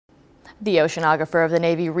The Oceanographer of the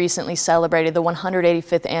Navy recently celebrated the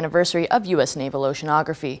 185th anniversary of U.S. Naval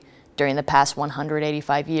Oceanography. During the past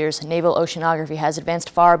 185 years, Naval Oceanography has advanced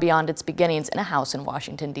far beyond its beginnings in a house in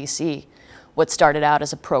Washington, D.C. What started out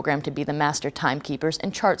as a program to be the master timekeepers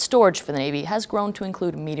and chart storage for the Navy has grown to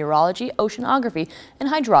include meteorology, oceanography, and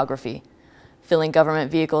hydrography. Filling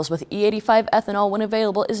government vehicles with E85 ethanol when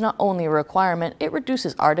available is not only a requirement, it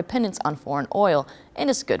reduces our dependence on foreign oil and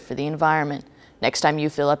is good for the environment. Next time you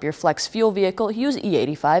fill up your flex fuel vehicle, use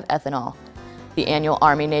E85 ethanol. The annual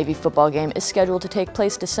Army-Navy football game is scheduled to take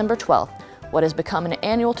place December 12th. What has become an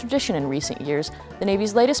annual tradition in recent years, the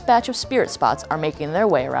Navy's latest batch of Spirit spots are making their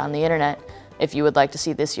way around the internet. If you would like to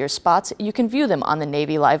see this year's spots, you can view them on the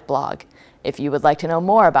Navy Live blog. If you would like to know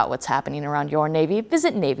more about what's happening around your Navy,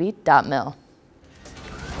 visit Navy.mil.